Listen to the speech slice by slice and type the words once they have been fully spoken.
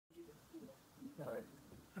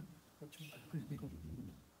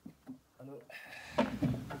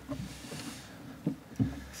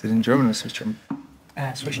Is it in German or Swiss German?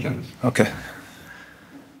 Swiss German. Okay.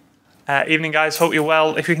 Evening, guys. Hope you're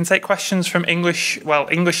well. If you can take questions from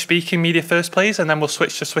English-speaking media first, please, and then we'll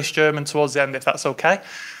switch to Swiss German towards the end, if that's okay.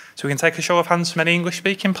 So we can take a show of hands from any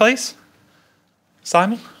English-speaking, please.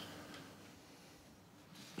 Simon?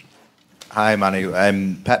 Hi, Manu.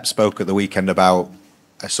 Pep spoke at the weekend about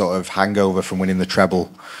a sort of hangover from winning the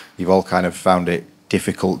treble. You've all kind of found it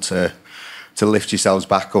difficult to lift yourselves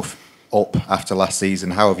back up after last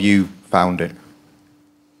season. How have you found it?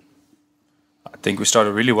 I think we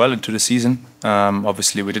started really well into the season.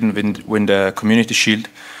 Obviously, we didn't win the Community Shield.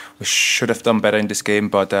 We should have done better in this game,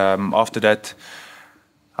 but after that,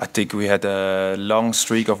 I think we had a long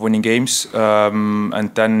streak of winning games.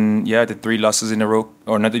 And then, the 3 losses in a row,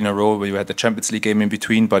 or not in a row, we had the Champions League game in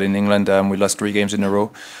between, but in England, we lost 3 games in a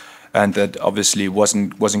row. And that obviously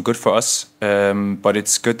wasn't good for us. But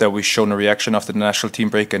it's good that we've shown a reaction after the national team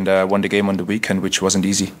break and won the game on the weekend, which wasn't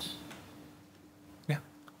easy.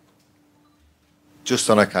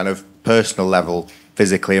 Just on a kind of personal level,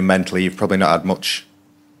 physically and mentally, you've probably not had much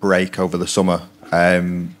break over the summer.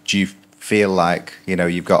 Do you feel like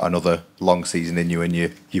you've got another long season in you and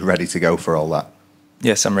you're ready to go for all that?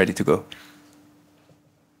 Yes, I'm ready to go.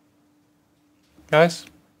 Guys?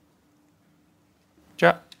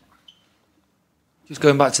 Jack? Just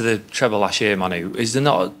going back to the treble last year, Manu, is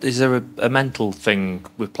there a mental thing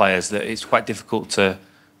with players that it's quite difficult to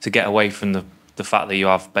get away from the fact that you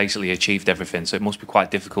have basically achieved everything, so it must be quite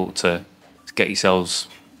difficult to get yourselves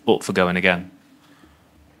up for going again?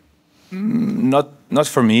 Not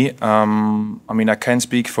for me. I mean, I can't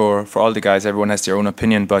speak for all the guys. Everyone has their own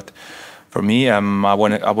opinion, but for me, I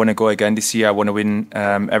want to go again this year. I want to win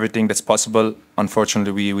everything that's possible.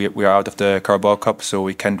 Unfortunately, we are out of the Carabao Cup, so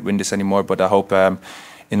we can't win this anymore. But I hope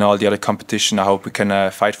in all the other competition, I hope we can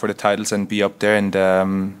fight for the titles and be up there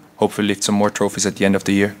and hopefully lift some more trophies at the end of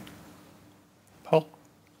the year. Paul?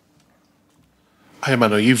 Hi,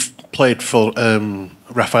 Manu. You've played for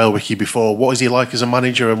Raphael Wicki before. What is he like as a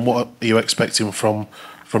manager, and what are you expecting from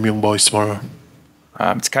young boys tomorrow?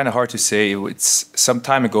 It's kind of hard to say. It's some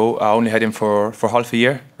time ago. I only had him for half a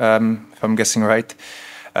year, if I'm guessing right.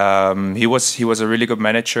 He was a really good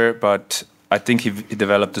manager, but I think he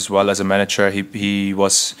developed as well as a manager. He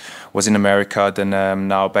was in America, then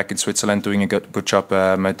now back in Switzerland doing a good job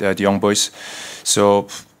at the young boys. So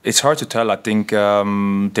it's hard to tell. I think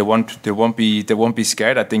they won't be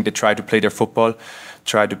scared. I think they try to play their football.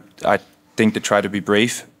 I think they try to be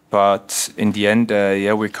brave. But in the end,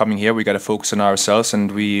 we're coming here. We got to focus on ourselves,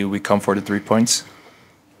 and we come for the 3 points.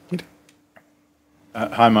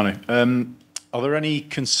 Hi, Manu. Are there any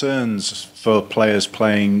concerns for players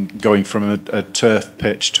going from a turf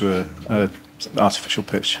pitch to an artificial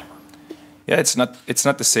pitch? Yeah, it's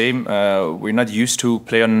not the same. We're not used to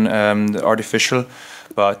play on the artificial,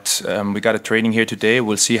 but we got a training here today.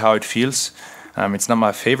 We'll see how it feels. It's not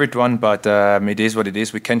my favorite one, but it is what it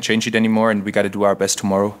is. We can't change it anymore, and we got to do our best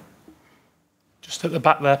tomorrow. Just at the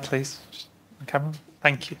back there, please. Cameron,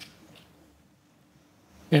 thank you.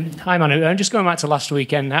 Hi, Manu. Just going back to last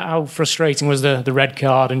weekend, how frustrating was the red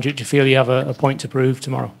card, and do you feel you have a point to prove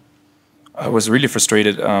tomorrow? I was really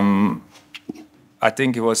frustrated. I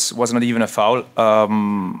think it was not even a foul.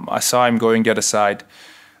 I saw him going the other side.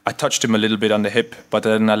 I touched him a little bit on the hip, but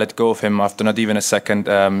then I let go of him after not even a second.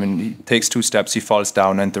 And he takes 2 steps, he falls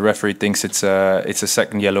down, and the referee thinks it's a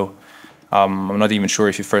second yellow. I'm not even sure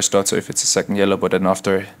if he first thought so, if it's a second yellow, but then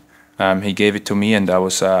after he gave it to me, and I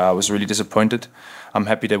was really disappointed. I'm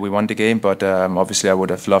happy that we won the game, but obviously I would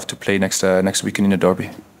have loved to play next weekend in a derby.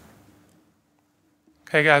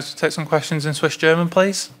 Okay, guys, take some questions in Swiss German,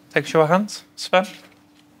 please. Take a show of hands. Sven?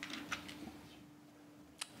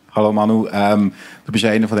 Hallo Manu, du bist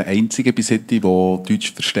einer der einzigen bei City, der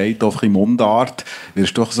Deutsch versteht, auch ein bisschen Mundart.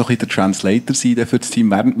 Wirst du doch so ein bisschen der Translator sein für das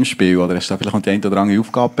Team während dem Spiel, oder hast du da vielleicht noch die eine oder andere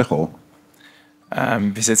Aufgabe bekommen?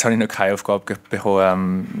 Bis jetzt habe ich noch keine Aufgabe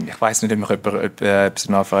bekommen. Ich weiß nicht, ob mich jemand etwas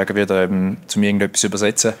nachfragen wird oder zu mir irgendetwas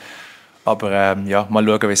übersetzen. Aber mal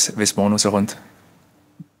schauen, wie es morgen rauskommt.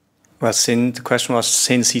 Well, the question was,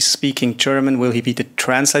 since he's speaking German, will he be the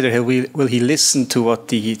translator? Will he listen to what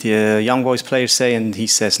the young boys players say? And he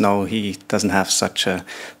says no, he doesn't have such a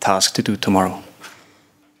task to do tomorrow.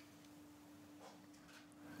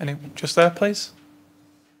 Just there, please.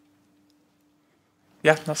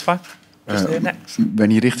 Yeah, that's fine. Just there next. Wenn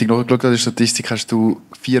ich richtig nachgeschaut habe, die Statistik, hast du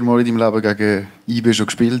 4-mal in deinem Leben gegen IB schon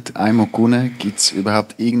gespielt, einmal gewonnen. Gibt es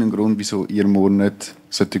überhaupt irgendeinen Grund, wieso ihr morgen nicht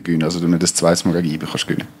gewinnen solltet? Also du nicht das 2. Mal gegen IB kannst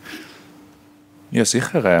gewinnen? Ja,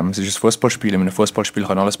 sicher. Es ist ein Fußballspiel. In einem Fußballspiel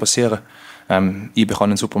kann alles passieren. IB kann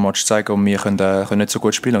einen super Match zeigen und wir können nicht so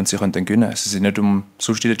gut spielen und sie können dann gewinnen. Sie sind nicht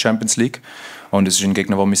sonst in der Champions League und es ist ein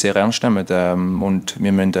Gegner, den wir sehr ernst nehmen. Und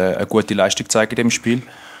wir müssen eine gute Leistung zeigen in dem Spiel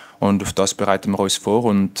und auf das bereiten wir uns vor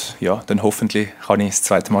und ja, dann hoffentlich kann ich das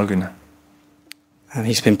zweite Mal gewinnen.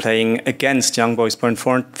 He's been playing against Young Boys Bern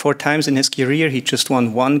four times in his career. He just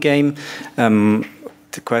won one game.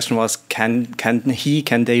 The question was, can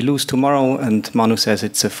they lose tomorrow? And Manu says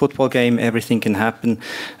it's a football game, everything can happen.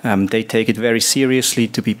 They take it very seriously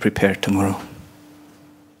to be prepared tomorrow.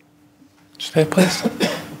 Stay, please.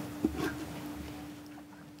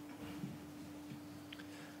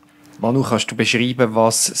 Manu, kannst du beschreiben,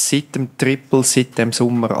 was seit dem Triple, seit dem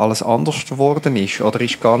Sommer alles anders geworden ist? Oder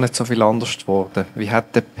ist gar nicht so viel anders geworden? Wie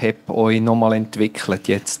hat der Pep euch nochmal entwickelt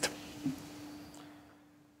jetzt?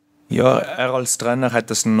 Ja, er als Trainer hat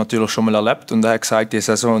das natürlich schon mal erlebt und er hat gesagt, die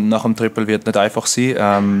Saison nach dem Triple wird nicht einfach sein.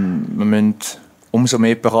 Wir müssen umso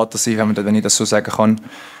mehr Berater sein, wenn ich das so sagen kann.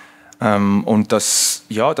 Und das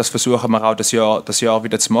versuchen wir auch das Jahr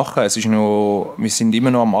wieder zu machen. Wir sind immer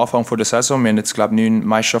noch am Anfang der Saison. Wir haben jetzt, glaube ich, 9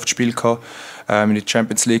 Meisterschaftsspiele gehabt. In der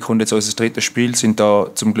Champions League und jetzt unser drittes Spiel, sind da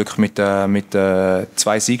zum Glück mit 2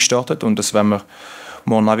 Siegen gestartet und das werden wir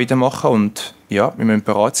morgen auch wieder machen. Und ja, wir müssen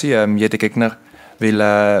bereit sein. Jeder Gegner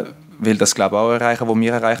will das, glaube ich, auch erreichen, was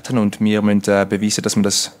wir erreicht haben. Und wir müssen beweisen, dass wir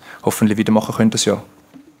das hoffentlich wieder machen können das Jahr.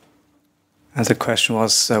 And the question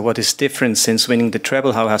was, what is different since winning the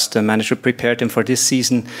treble? How has the manager prepared him for this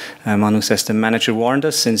season? Manu says the manager warned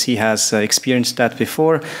us since he has experienced that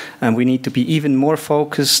before. And we need to be even more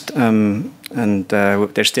focused.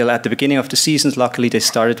 They're still at the beginning of the season. Luckily, they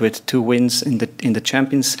started with 2 wins in the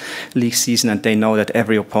Champions League season, and they know that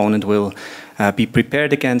every opponent will be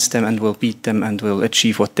prepared against them and will beat them and will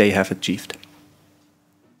achieve what they have achieved.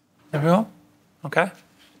 There we go. Okay.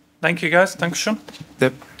 Thank you, guys. Thanks, Sean.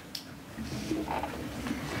 Yep.